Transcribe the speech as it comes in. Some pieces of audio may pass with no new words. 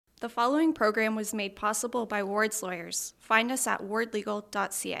The following program was made possible by Ward's Lawyers. Find us at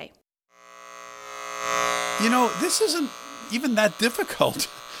wardlegal.ca. You know, this isn't even that difficult.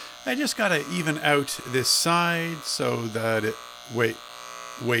 I just gotta even out this side so that it... Wait,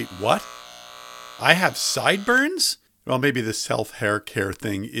 what? I have sideburns? Well, maybe the self-hair care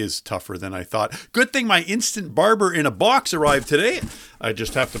thing is tougher than I thought. Good thing my instant barber in a box arrived today. I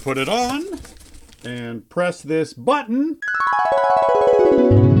just have to put it on and press this button.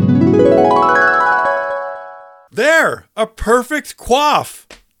 There! A perfect coif!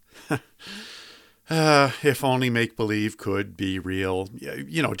 If only make-believe could be real.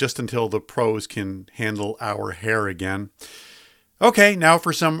 You know, just until the pros can handle our hair again. Okay, now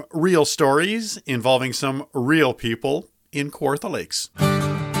for some real stories involving some real people in Kawartha Lakes.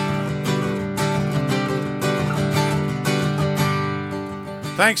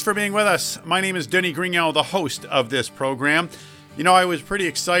 Thanks for being with us. My name is Denis Grignon, the host of this program. You know, I was pretty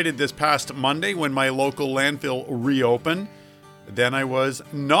excited this past Monday when my local landfill reopened. Then I was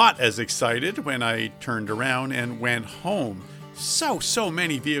not as excited when I turned around and went home. So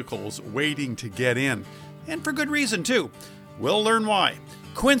many vehicles waiting to get in. And for good reason, too. We'll learn why.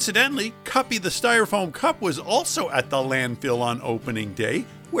 Coincidentally, Cuppy the Styrofoam Cup was also at the landfill on opening day,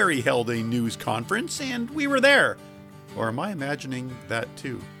 where he held a news conference, and we were there. Or am I imagining that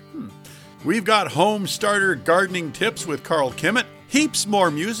too? We've got home starter gardening tips with Carl Kimmett, heaps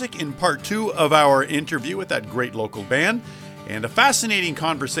more music in part 2 of our interview with that great local band, and a fascinating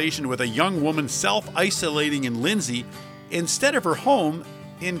conversation with a young woman self-isolating in Lindsay instead of her home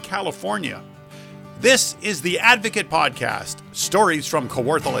in California. This is the Advocate Podcast, stories from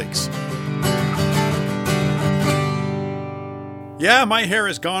Kawartha Lakes. Yeah, my hair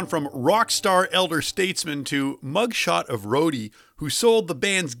has gone from rock star elder statesman to mugshot of roadie who sold the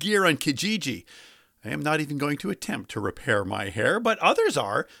band's gear on Kijiji. I am not even going to attempt to repair my hair, but others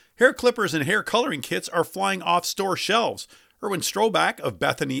are. Hair clippers and hair coloring kits are flying off store shelves. Erwin Stroback of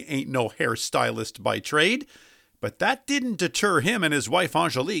Bethany ain't no hairstylist by trade, but that didn't deter him and his wife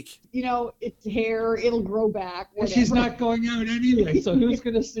Angelique. You know, it's hair, it'll grow back. Well, she's not going out anyway, so who's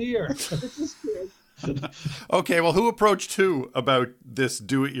going to see her? This is good. Okay, well, who approached who about this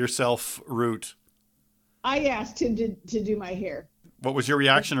do-it-yourself route? I asked him to do my hair. What was your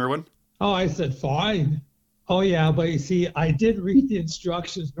reaction, Erwin? Oh, I said, fine. Oh, yeah, but you see, I did read the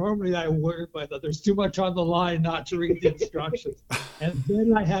instructions. Normally I would, but there's too much on the line not to read the instructions. And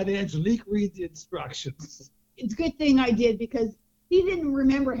then I had Angelique read the instructions. It's a good thing I did because he didn't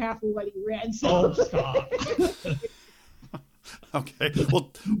remember half of what he read. So. Oh, stop. Okay,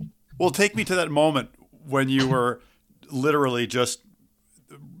 well, take me to that moment when you were literally just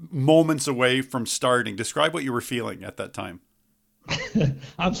moments away from starting. Describe what you were feeling at that time.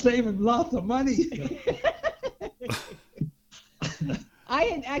 I'm saving lots of money. I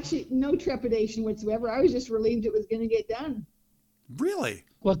had actually no trepidation whatsoever. I was just relieved it was going to get done. Really?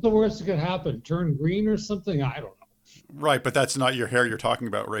 What's the worst that could happen? Turn green or something? I don't know. Right, but that's not your hair you're talking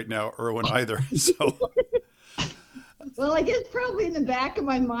about right now, Erwin, either. So. Well, I guess probably in the back of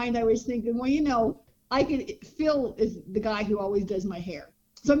my mind I was thinking, well, you know, Phil is the guy who always does my hair.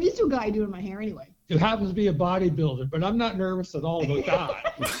 So I'm used to a guy doing my hair anyway. It happens to be a bodybuilder, but I'm not nervous at all about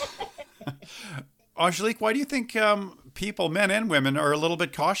that. Angelique, why do you think people, men and women, are a little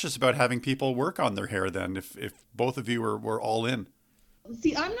bit cautious about having people work on their hair then, if both of you were all in?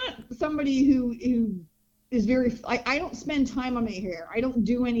 See, I'm not somebody who is very, I don't spend time on my hair. I don't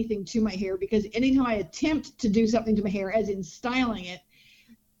do anything to my hair because anytime I attempt to do something to my hair, as in styling it,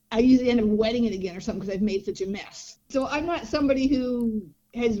 I usually end up wetting it again or something because I've made such a mess. So I'm not somebody who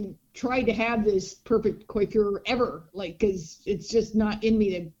has tried to have this perfect coiffure ever, like, because it's just not in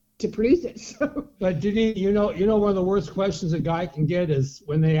me to produce it. So. But Denise, you know, one of the worst questions a guy can get is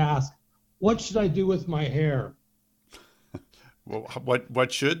when they ask, "What should I do with my hair?" Well,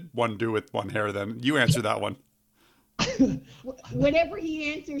 what should one do with one hair then? You answer that one. Whatever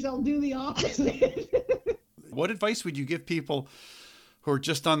he answers, I'll do the opposite. What advice would you give people who are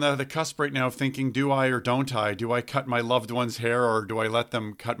just on the cusp right now of thinking, do I or don't I? Do I cut my loved one's hair or do I let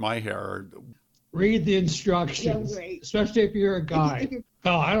them cut my hair? Read the instructions, especially if you're a guy.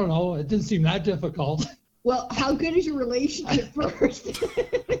 Oh, I don't know. It didn't seem that difficult. Well, how good is your relationship first?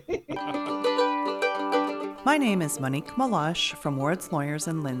 My name is Monique Malash from Ward's Lawyers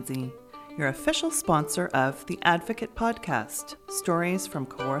in Lindsay, your official sponsor of the Advocate Podcast, stories from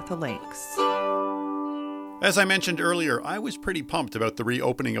Kawartha Lakes. As I mentioned earlier, I was pretty pumped about the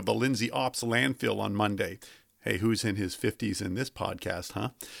reopening of the Lindsay Ops landfill on Monday. Hey, who's in his 50s in this podcast, huh?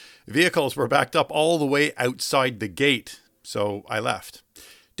 Vehicles were backed up all the way outside the gate, so I left.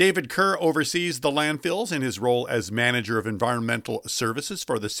 David Kerr oversees the landfills in his role as manager of environmental services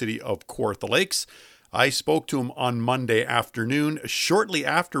for the city of Kawartha Lakes. I spoke to him on Monday afternoon, shortly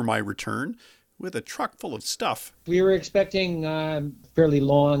after my return, with a truck full of stuff. We were expecting fairly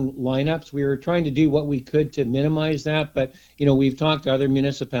long lineups. We were trying to do what we could to minimize that, but we've talked to other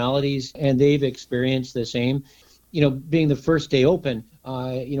municipalities and they've experienced the same. Being the first day open,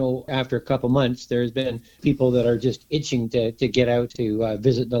 after a couple months, there's been people that are just itching to get out to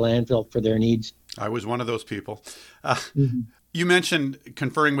visit the landfill for their needs. I was one of those people. You mentioned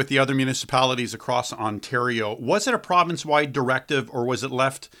conferring with the other municipalities across Ontario. Was it a province-wide directive, or was it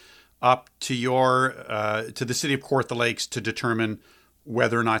left up to to the city of Kawartha Lakes to determine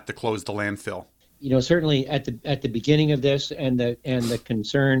whether or not to close the landfill? Certainly at the beginning of this and the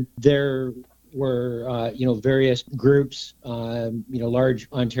concern, there were various groups, large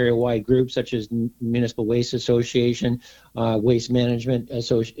Ontario-wide groups such as Municipal Waste Association, various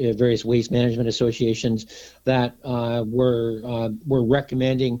waste management associations that were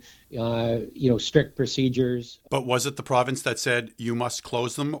recommending strict procedures. But was it the province that said you must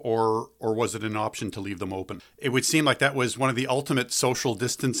close them, or was it an option to leave them open? It would seem like that was one of the ultimate social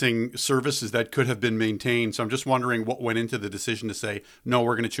distancing services that could have been maintained. So I'm just wondering what went into the decision to say, no,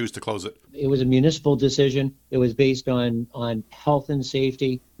 we're going to choose to close it. It was a municipal decision. It was based on health and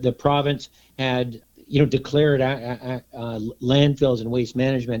safety. The province had declared landfills and waste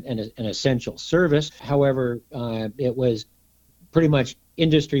management an essential service. However, it was pretty much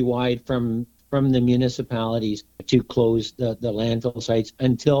industry-wide from the municipalities to close the landfill sites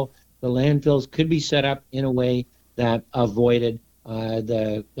until the landfills could be set up in a way that avoided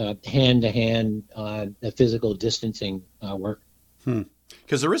the hand-to-hand, the physical distancing work.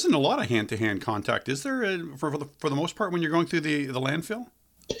 Because there isn't a lot of hand-to-hand contact, is there, for the most part, when you're going through the landfill?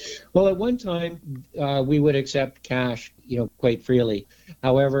 Well, at one time, we would accept cash, quite freely.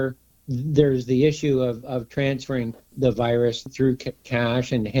 However, there's the issue of transferring the virus through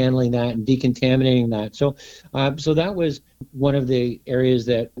cash and handling that and decontaminating that. So that was one of the areas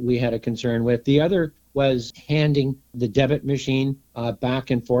that we had a concern with. The other was handing the debit machine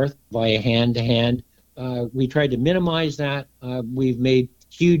back and forth via hand-to-hand. We tried to minimize that. We've made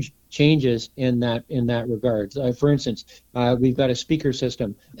huge changes in that regard. For instance, we've got a speaker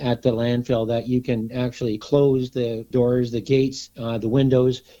system at the landfill that you can actually close the doors, the gates, the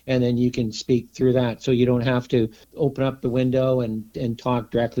windows, and then you can speak through that. So you don't have to open up the window and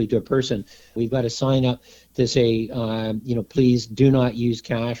talk directly to a person. We've got a sign up to say, please do not use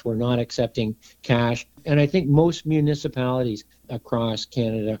cash. We're not accepting cash. And I think most municipalities across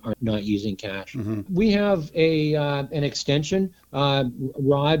Canada are not using cash. Mm-hmm. We have an extension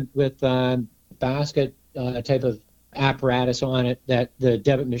rod with basket type of apparatus on it that the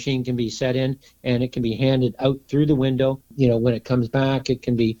debit machine can be set in, and it can be handed out through the window. When it comes back, it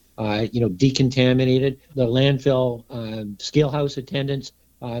can be decontaminated. The landfill scalehouse attendants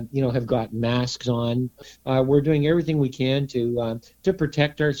have got masks on. We're doing everything we can to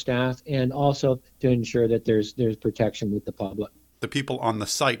protect our staff and also to ensure that there's protection with the public. The people on the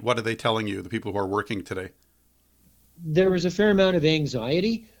site, what are they telling you, the people who are working today? There was a fair amount of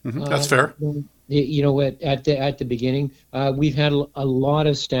anxiety. Mm-hmm. That's fair. At the beginning, we've had a lot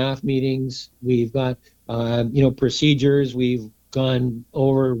of staff meetings. We've got, procedures. We've gone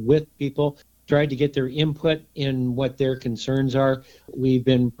over with people, tried to get their input in what their concerns are. We've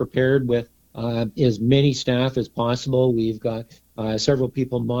been prepared with as many staff as possible. We've got several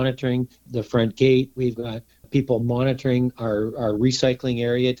people monitoring the front gate. We've got people monitoring our recycling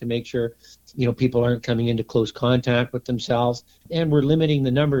area to make sure people aren't coming into close contact with themselves. And we're limiting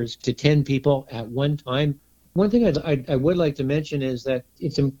the numbers to 10 people at one time. One thing I would like to mention is that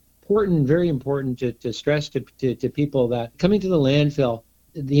it's important, very important to stress to people that coming to the landfill,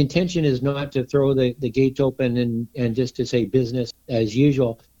 the intention is not to throw the gates open and just to say business as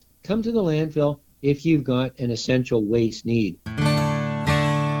usual. Come to the landfill if you've got an essential waste need.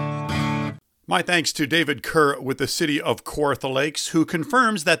 My thanks to David Kerr with the city of Kawartha Lakes, who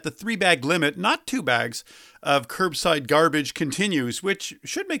confirms that the 3-bag limit, not 2 bags, of curbside garbage continues, which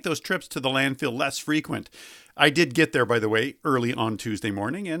should make those trips to the landfill less frequent. I did get there, by the way, early on Tuesday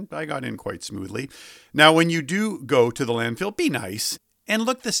morning, and I got in quite smoothly. Now, when you do go to the landfill, be nice and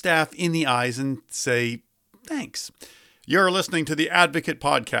look the staff in the eyes and say, thanks. You're listening to the Advocate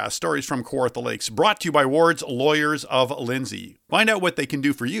Podcast, Stories from Kawartha Lakes, brought to you by Ward's Lawyers of Lindsay. Find out what they can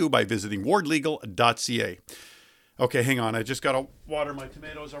do for you by visiting wardlegal.ca. Okay, hang on. I just got to water my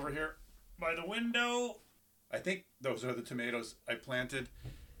tomatoes over here by the window. I think those are the tomatoes I planted.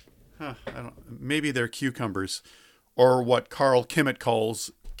 Maybe they're cucumbers, or what Carl Kimmett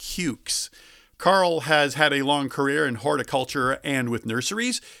calls cukes. Carl has had a long career in horticulture and with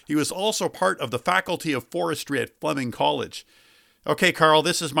nurseries. He was also part of the Faculty of Forestry at Fleming College. Okay, Carl,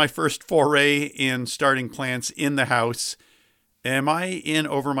 this is my first foray in starting plants in the house. Am I in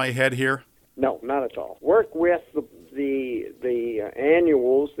over my head here? No, not at all. Work with the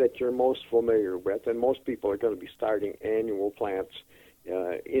annuals that you're most familiar with, and most people are going to be starting annual plants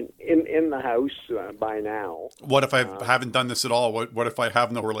in the house by now. What if I haven't done this at all? What if I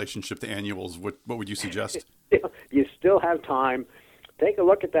have no relationship to annuals? What would you suggest? You still have time. Take a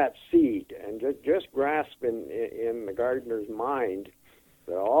look at that seed and just grasp in the gardener's mind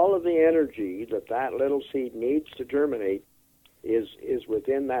that all of the energy that little seed needs to germinate is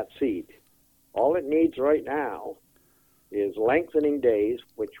within that seed. All it needs right now is lengthening days,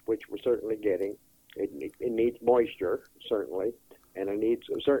 which we're certainly getting. It needs moisture, certainly, and it needs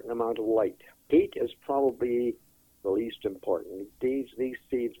a certain amount of light. Heat is probably the least important. These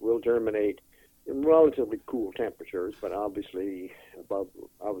seeds will germinate in relatively cool temperatures, but obviously above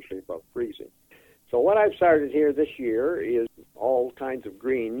freezing. So what I've started here this year is all kinds of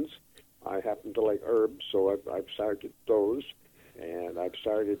greens. I happen to like herbs, so I've started those, and I've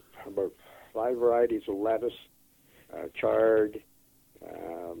started about 5 varieties of lettuce, chard,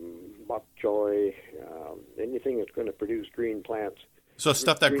 bok choy, anything that's going to produce green plants. So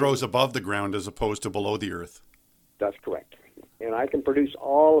stuff that grows above the ground as opposed to below the earth. That's correct. And I can produce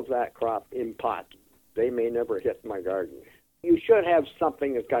all of that crop in pots. They may never hit my garden. You should have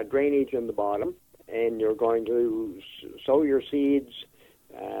something that's got drainage in the bottom, and you're going to sow your seeds,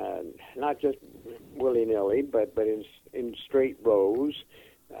 not just willy-nilly, but in straight rows,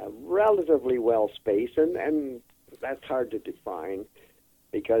 relatively well spaced, and that's hard to define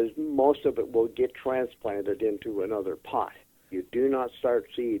because most of it will get transplanted into another pot. You do not start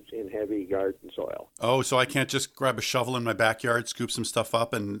seeds in heavy garden soil. Oh, so I can't just grab a shovel in my backyard, scoop some stuff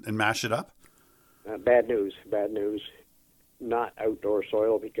up, and mash it up? Bad news. Not outdoor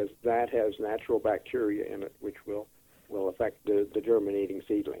soil, because that has natural bacteria in it, which will affect the germinating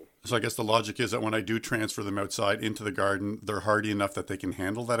seedling. So I guess the logic is that when I do transfer them outside into the garden, they're hardy enough that they can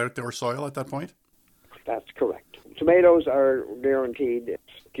handle that outdoor soil at that point? That's correct. Tomatoes are guaranteed.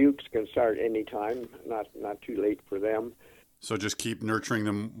 Dukes can start any time, not too late for them. So just keep nurturing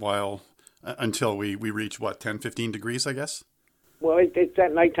them until we reach, 10, 15 degrees, I guess? Well, it's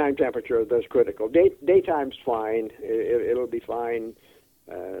that nighttime temperature that's critical. Daytime's fine. It'll be fine,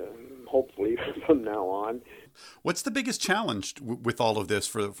 hopefully, from now on. What's the biggest challenge with all of this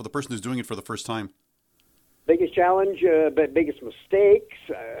for the person who's doing it for the first time? Biggest challenge, but biggest mistakes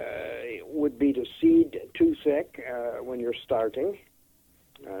would be to seed too thick when you're starting.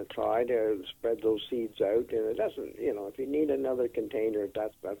 Try to spread those seeds out, and it doesn't. If you need another container,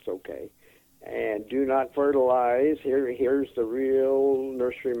 that's okay. And do not fertilize. Here's the real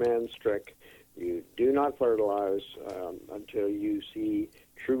nurseryman's trick. You do not fertilize until you see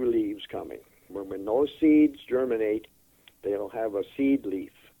true leaves coming. When those seeds germinate, they'll have a seed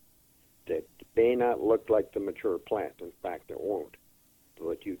leaf that may not look like the mature plant. In fact, it won't.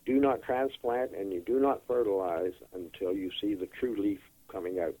 But you do not transplant and you do not fertilize until you see the true leaf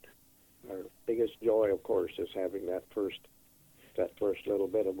coming out. Our biggest joy, of course, is having that first little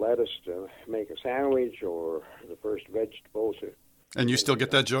bit of lettuce to make a sandwich, or the first vegetable. And you still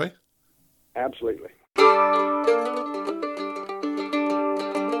get that joy? Absolutely.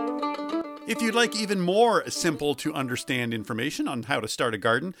 If you'd like even more simple to understand information on how to start a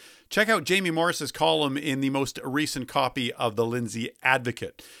garden, check out Jamie Morris's column in the most recent copy of the Lindsay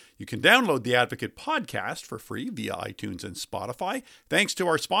Advocate. You can download the Advocate podcast for free via iTunes and Spotify, thanks to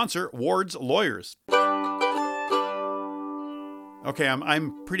our sponsor, Ward's Lawyers. Okay,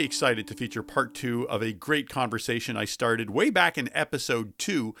 I'm pretty excited to feature part 2 of a great conversation I started way back in episode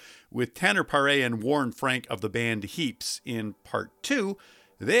 2 with Tanner Paré and Warren Frank of the band Heaps. In part 2,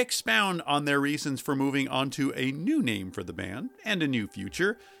 they expound on their reasons for moving on to a new name for the band and a new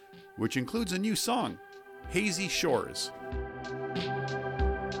future, which includes a new song, Hazy Shores.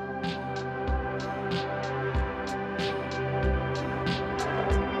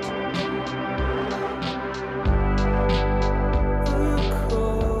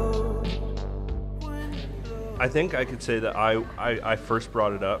 I think I could say that I first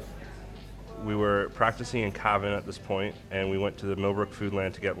brought it up. We were practicing in Cavan at this point, and we went to the Millbrook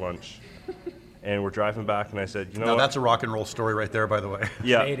Foodland to get lunch. And we're driving back, and I said, you know what? That's a rock and roll story right there, by the way.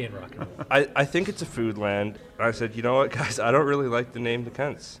 Yeah. Canadian rock and roll. I think it's a Foodland. And I said, you know what, guys, I don't really like the name The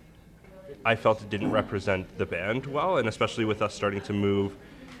Kents. I felt it didn't represent the band well, and especially with us starting to move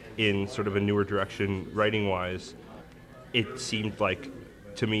in sort of a newer direction writing-wise, it seemed like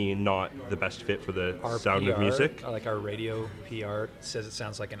to me, not the best fit for the Our sound PR, of music. like our radio PR says it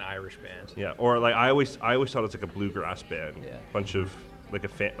sounds like an Irish band. Yeah, or like I always thought it was like a bluegrass band. Yeah. Bunch of like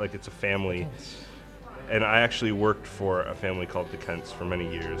it's a family. And I actually worked for a family called the Kents for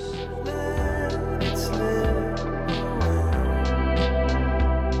many years.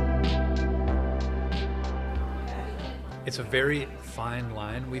 It's a very fine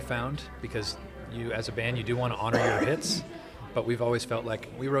line we found, because you, as a band, you do want to honor your hits, but we've always felt like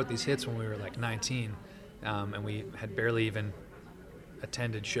we wrote these hits when we were like 19, and we had barely even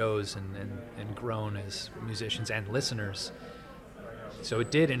attended shows and grown as musicians and listeners. So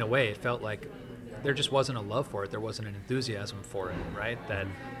it did, in a way, it felt like there just wasn't a love for it. There wasn't an enthusiasm for it, right?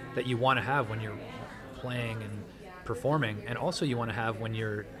 That you want to have when you're playing and performing, and also you want to have when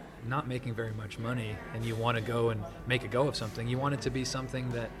you're not making very much money and you want to go and make a go of something. You want it to be something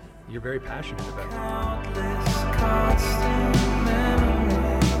that you're very passionate about.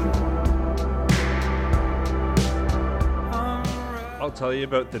 I'll tell you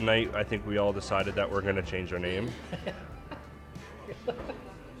about the night I think we all decided that we're going to change our name.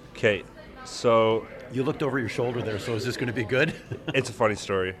 Okay, so... You looked over your shoulder there, so is this going to be good? It's a funny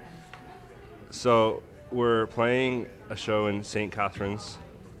story. So we're playing a show in St. Catharines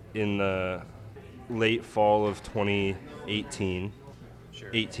in the late fall of 2018. Sure.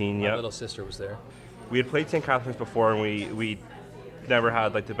 18, My yeah. little sister was there. We had played St. Catharines before, and we never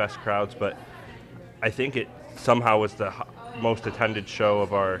had like the best crowds, but I think it somehow was the most attended show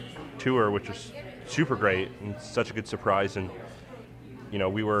of our tour, which was super great and such a good surprise. And you know,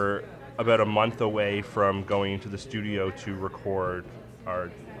 we were about a month away from going into the studio to record our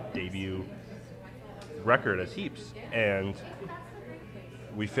debut record as Heaps, and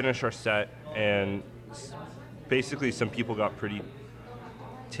we finished our set, and basically some people got pretty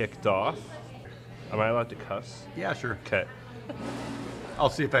ticked off. Am I allowed to cuss? Yeah, sure. Okay. I'll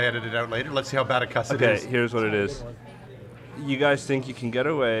see if I edit it out later. Let's see how bad a cuss it Okay, is. here's what it is. You guys think you can get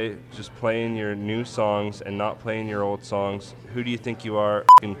away just playing your new songs and not playing your old songs? Who do you think you are,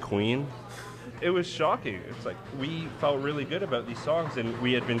 f***ing Queen? It was shocking. It's like we felt really good about these songs, and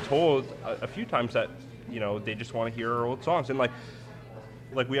we had been told a few times that, you know, they just want to hear our old songs. And like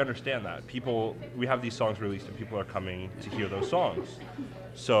we understand that. We have these songs released and people are coming to hear those songs.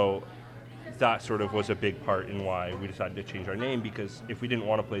 So that sort of was a big part in why we decided to change our name, because if we didn't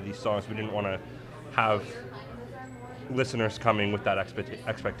want to play these songs, we didn't want to have listeners coming with that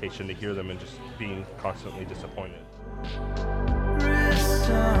expectation to hear them and just being constantly disappointed.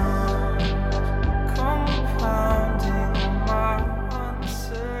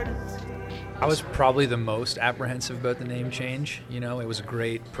 I was probably the most apprehensive about the name change. You know, it was a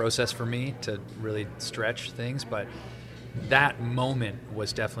great process for me to really stretch things, but that moment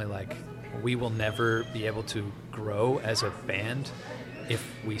was definitely like, we will never be able to grow as a band if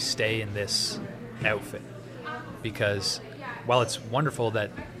we stay in this outfit. Because while it's wonderful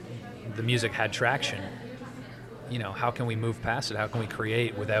that the music had traction, you know, how can we move past it? How can we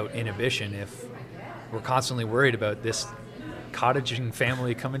create without inhibition if we're constantly worried about this cottaging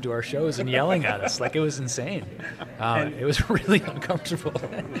family coming to our shows and yelling at us? Like, it was insane. It was really uncomfortable.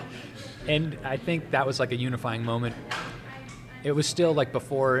 And I think that was like a unifying moment. It was still like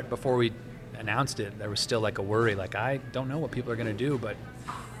before we announced it, there was still like a worry, like, I don't know what people are going to do, but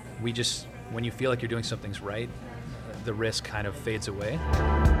we just, when you feel like you're doing something's right, the risk kind of fades away.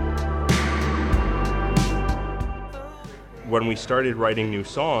 When we started writing new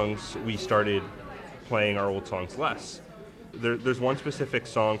songs, we started playing our old songs less. There's one specific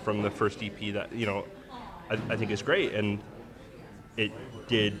song from the first EP that, you know, I think is great, and it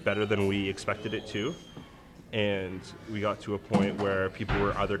did better than we expected it to. And we got to a point where people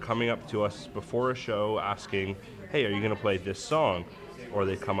were either coming up to us before a show asking, hey, are you going to play this song? Or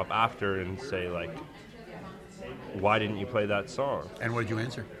they'd come up after and say, like, why didn't you play that song? And what did you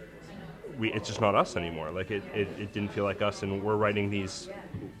answer? It's just not us anymore. Like, it didn't feel like us, and we're writing these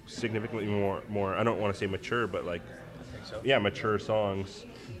significantly more I don't want to say mature, but like, yeah, mature songs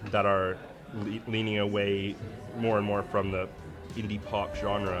that are leaning away more and more from the indie pop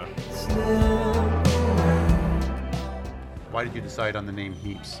genre. Why did you decide on the name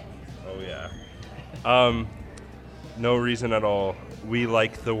Heaps? Oh, yeah. No reason at all. We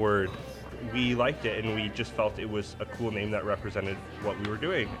liked the word. We liked it, and we just felt it was a cool name that represented what we were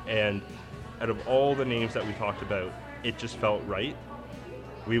doing. And out of all the names that we talked about, it just felt right.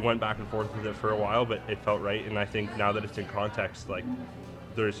 We went back and forth with it for a while, but it felt right. And I think now that it's in context, like,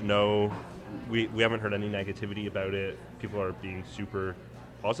 there's no... We haven't heard any negativity about it. People are being super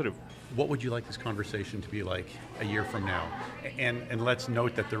positive. What would you like this conversation to be like a year from now? And let's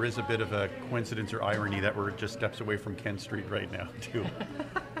note that there is a bit of a coincidence or irony that we're just steps away from Kent Street right now, too.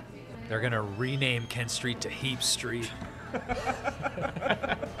 They're going to rename Kent Street to Heaps Street.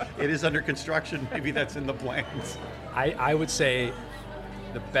 It is under construction. Maybe that's in the plans. I would say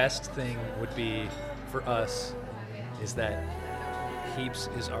the best thing would be for us is that Heaps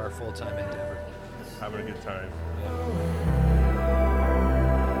is our full-time endeavor. Having a good time.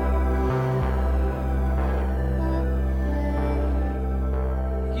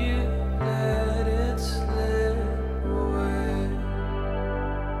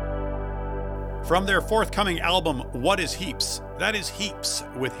 From their forthcoming album, What is Heaps? That is Heaps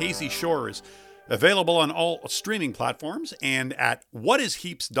with Hazy Shores. Available on all streaming platforms and at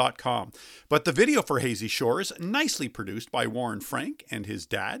whatisheaps.com. But the video for Hazy Shores, nicely produced by Warren Frank and his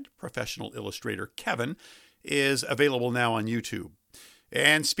dad, professional illustrator Kevin, is available now on YouTube.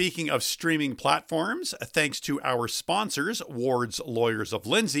 And speaking of streaming platforms, thanks to our sponsors, Ward's Lawyers of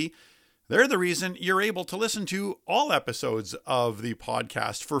Lindsay, they're the reason you're able to listen to all episodes of the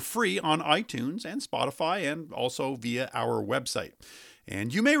podcast for free on iTunes and Spotify and also via our website.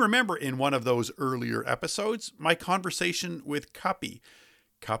 And you may remember in one of those earlier episodes, my conversation with Cuppy.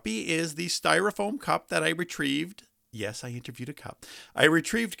 Cuppy is the styrofoam cup that I retrieved. Yes, I interviewed a cup. I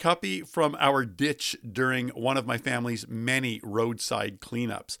retrieved Cuppy from our ditch during one of my family's many roadside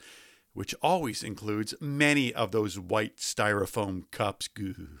cleanups, which always includes many of those white styrofoam cups.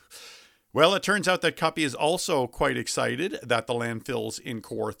 Goo. Well, it turns out that Cuppy is also quite excited that the landfills in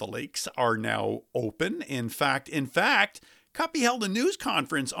Kawartha Lakes are now open. In fact, Cuppy held a news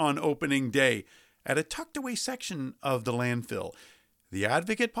conference on opening day at a tucked-away section of the landfill. The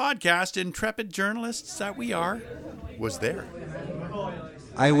Advocate Podcast, intrepid journalists that we are, was there.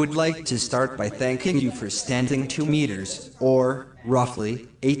 I would like to start by thanking you for standing 2 meters, or roughly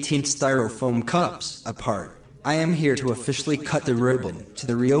 18 styrofoam cups, apart. I am here to officially cut the ribbon to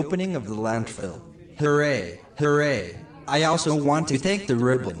the reopening of the landfill. Hooray, hooray. I also want to thank the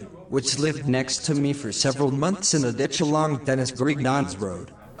ribbon, which lived next to me for several months in a ditch along Dennis Grignon's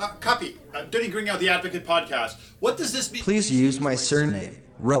road. Cuppy, Denny Gringow, the Advocate Podcast. What does this mean? Please use my surname,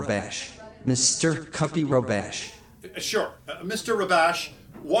 Robash. Mr. Cuppy Robash. Sure. Mr. Robash,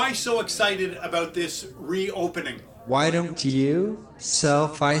 why so excited about this reopening? Why don't you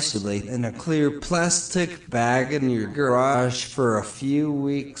self-isolate in a clear plastic bag in your garage for a few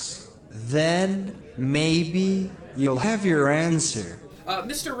weeks? Then, maybe, you'll have your answer.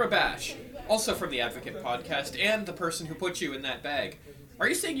 Mr. Rabash, also from the Advocate Podcast, and the person who put you in that bag. Are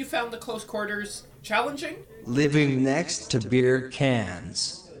you saying you found the close quarters challenging? Living next to beer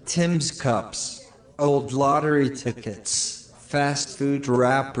cans, Tim's cups, old lottery tickets, fast food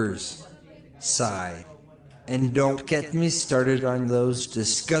wrappers. Sigh. And don't get me started on those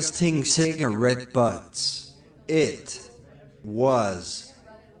disgusting cigarette butts. It was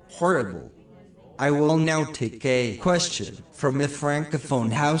horrible. I will now take a question from a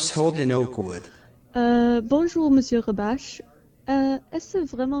francophone household in Oakwood. Bonjour, Monsieur Rabash. Est-ce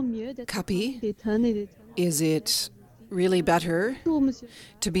vraiment mieux d'être Cuppy, des tonnes et des tonnes? is it really better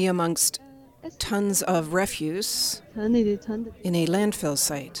to be amongst tons of refuse Tonnes et des tonnes de... in a landfill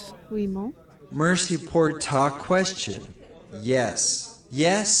site? Oui, mon. Mercy poor talk question. Yes,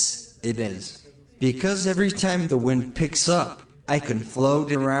 it is. Because every time the wind picks up, I can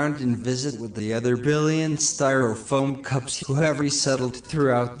float around and visit with the other billion styrofoam cups who have resettled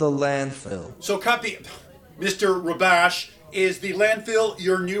throughout the landfill. So, Cuppy, Mr. Rabash, is the landfill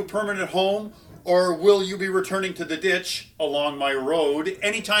your new permanent home, or will you be returning to the ditch along my road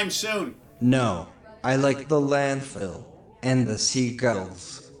anytime soon? No, I like the landfill and the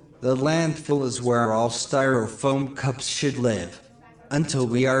seagulls. The landfill is where all styrofoam cups should live. Until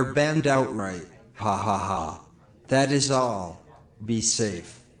we are banned outright. Ha ha ha. That is all. Be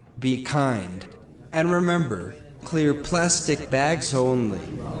safe. Be kind. And remember, clear plastic bags only.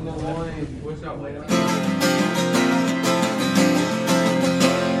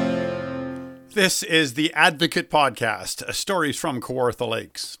 This is the Advocate Podcast, stories from Kawartha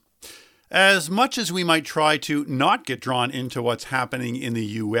Lakes. As much as we might try to not get drawn into what's happening in the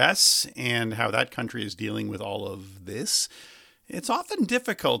U.S. and how that country is dealing with all of this, it's often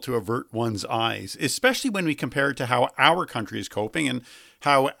difficult to avert one's eyes, especially when we compare it to how our country is coping and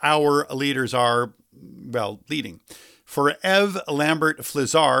how our leaders are, well, leading. For Ev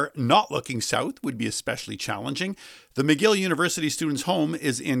Lambert-Flizar, not looking south would be especially challenging. The McGill University student's home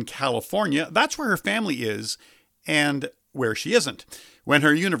is in California. That's where her family is and where she isn't. When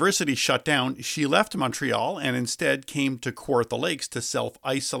her university shut down, she left Montreal and instead came to Kawartha Lakes to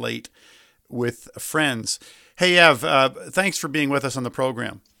self-isolate with friends. Hey, Ev, thanks for being with us on the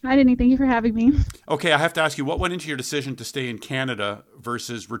program. Hi, Denny. Thank you for having me. Okay, I have to ask you, what went into your decision to stay in Canada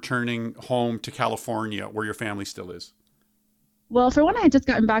versus returning home to California, where your family still is? Well, for one, I had just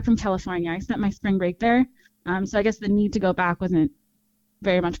gotten back from California. I spent my spring break there, so I guess the need to go back wasn't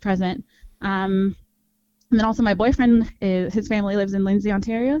very much present. And then also my boyfriend, his family lives in Lindsay,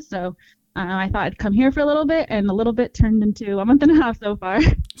 Ontario, so I thought I'd come here for a little bit, and a little bit turned into a month and a half so far.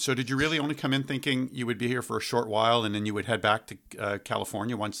 So did you really only come in thinking you would be here for a short while and then you would head back to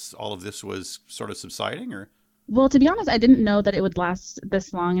California once all of this was sort of subsiding, or? Well, to be honest, I didn't know that it would last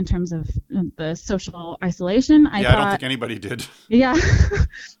this long in terms of the social isolation. I don't think anybody did. Yeah.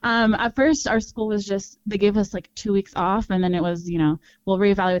 At first, our school was they gave us like 2 weeks off, and then it was, we'll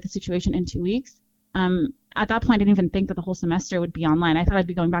reevaluate the situation in 2 weeks. At that point, I didn't even think that the whole semester would be online. I thought I'd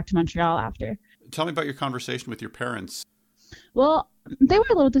be going back to Montreal after. Tell me about your conversation with your parents. Well, they were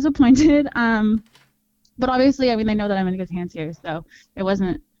a little disappointed, but obviously, they know that I'm in good hands here, so it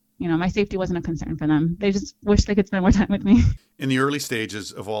wasn't, my safety wasn't a concern for them. They just wished they could spend more time with me. In the early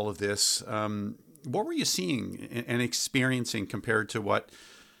stages of all of this, what were you seeing and experiencing compared to what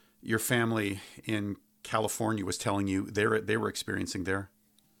your family in California was telling you they were experiencing there?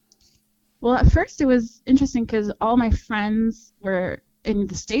 Well, at first it was interesting because all my friends were in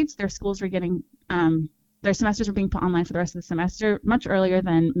the States. Their schools were getting, their semesters were being put online for the rest of the semester much earlier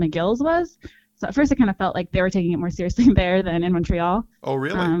than McGill's was. So at first I kind of felt like they were taking it more seriously there than in Montreal. Oh,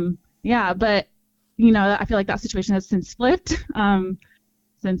 really? Yeah, but, I feel like that situation has since flipped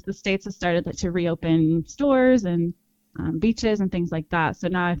since the States have started to reopen stores and beaches and things like that. So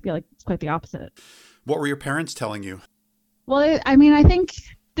now I feel like it's quite the opposite. What were your parents telling you? Well, I think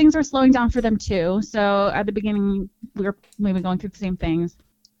things were slowing down for them too. So at the beginning, we were maybe going through the same things.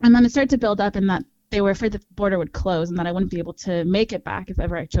 And then it started to build up in that they were afraid the border would close and that I wouldn't be able to make it back if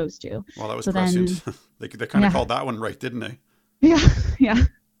ever I chose to. Well, that was prescient. They kind of called that one right, didn't they? Yeah.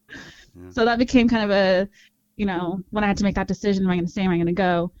 So that became kind of a, when I had to make that decision, am I going to stay, am I going to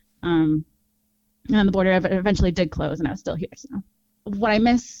go? And then the border eventually did close and I was still here. So what I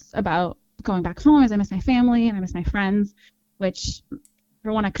miss about going back home is I miss my family and I miss my friends, which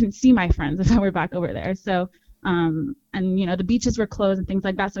for one, I couldn't see my friends if I were back over there. So, and the beaches were closed and things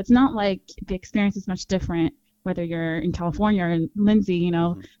like that. So it's not like the experience is much different, whether you're in California or in Lindsay,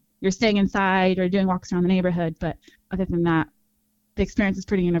 you're staying inside or doing walks around the neighborhood. But other than that, the experience is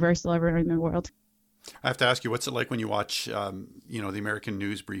pretty universal everywhere in the world. I have to ask you, what's it like when you watch, the American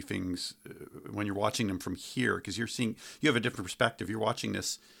news briefings, when you're watching them from here? Because you have a different perspective. You're watching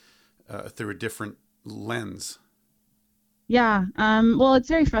this through a different lens. Yeah. Well, it's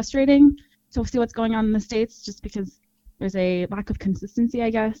very frustrating to see what's going on in the States just because there's a lack of consistency, I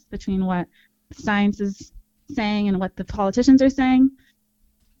guess, between what science is saying and what the politicians are saying.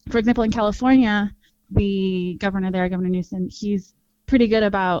 For example, in California, the governor there, Governor Newsom, he's pretty good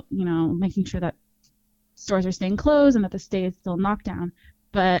about, making sure that stores are staying closed and that the state is still in lockdown.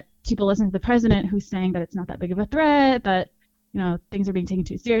 But people listen to the president who's saying that it's not that big of a threat, that, things are being taken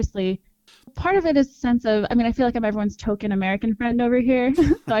too seriously. Part of it is a sense of, I feel like I'm everyone's token American friend over here,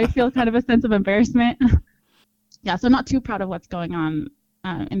 so I feel kind of a sense of embarrassment. Yeah, so I'm not too proud of what's going on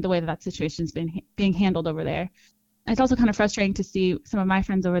in the way that situation's being handled over there. It's also kind of frustrating to see some of my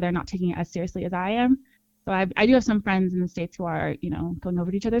friends over there not taking it as seriously as I am. So I do have some friends in the States who are, going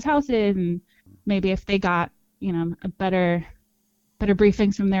over to each other's houses, and maybe if they got, a better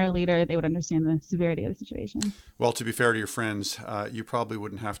briefings from their leader, they would understand the severity of the situation. Well, to be fair to your friends, you probably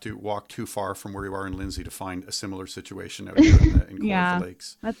wouldn't have to walk too far from where you are in Lindsay to find a similar situation out here in Kawartha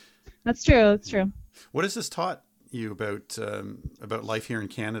Lakes. That's true. That's true. What has this taught you about life here in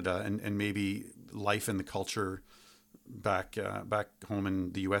Canada and maybe life and the culture back home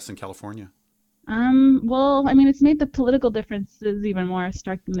in the U.S. and California? Well, it's made the political differences even more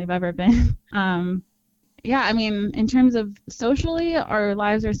stark than they've ever been. Yeah, in terms of socially, our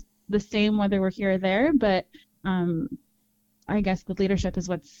lives are the same whether we're here or there, but I guess the leadership is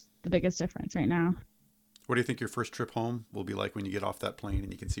what's the biggest difference right now. What do you think your first trip home will be like when you get off that plane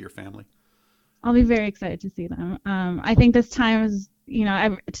and you can see your family? I'll be very excited to see them. I think this time is,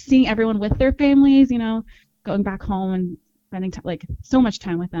 seeing everyone with their families, going back home and spending so much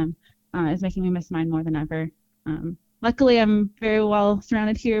time with them is making me miss mine more than ever. Luckily, I'm very well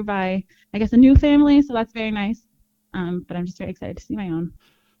surrounded here by, I guess, a new family, so that's very nice. But I'm just very excited to see my own.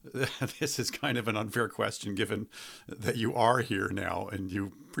 This is kind of an unfair question, given that you are here now and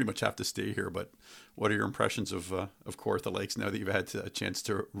you pretty much have to stay here. But what are your impressions of Kawartha Lakes now that you've had a chance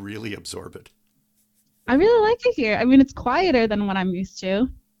to really absorb it? I really like it here. It's quieter than what I'm used to.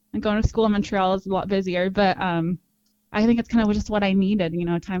 And going to school in Montreal is a lot busier, but I think it's kind of just what I needed,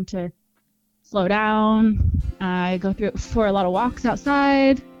 time to slow down. I go through it for a lot of walks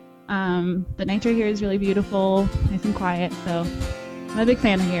outside. The nature here is really beautiful, nice and quiet, so I'm a big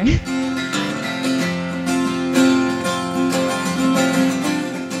fan of here.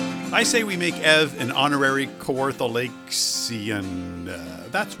 I say we make Ev an honorary Kawartha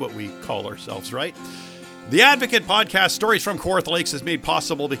Lakesean. That's what we call ourselves, right? The Advocate podcast, Stories from Kawartha Lakes, is made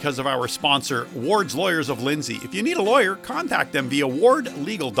possible because of our sponsor, Ward's Lawyers of Lindsay. If you need a lawyer, contact them via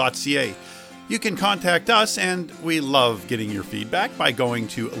wardlegal.ca. You can contact us, and we love getting your feedback by going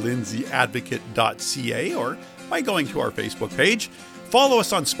to lindsayadvocate.ca or by going to our Facebook page. Follow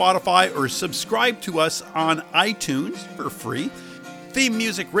us on Spotify or subscribe to us on iTunes for free. Theme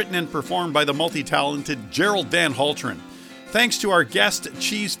music written and performed by the multi-talented Gerald Van Halteren. Thanks to our guest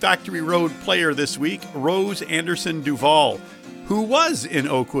Cheese Factory Road player this week, Rose Anderson Duval, who was in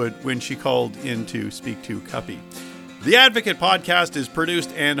Oakwood when she called in to speak to Cuppy. The Advocate podcast is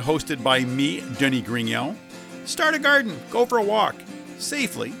produced and hosted by me, Denis Grignon. Start a garden, go for a walk,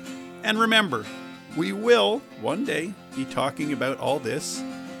 safely, and remember, we will, one day, be talking about all this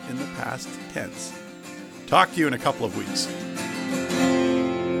in the past tense. Talk to you in a couple of weeks.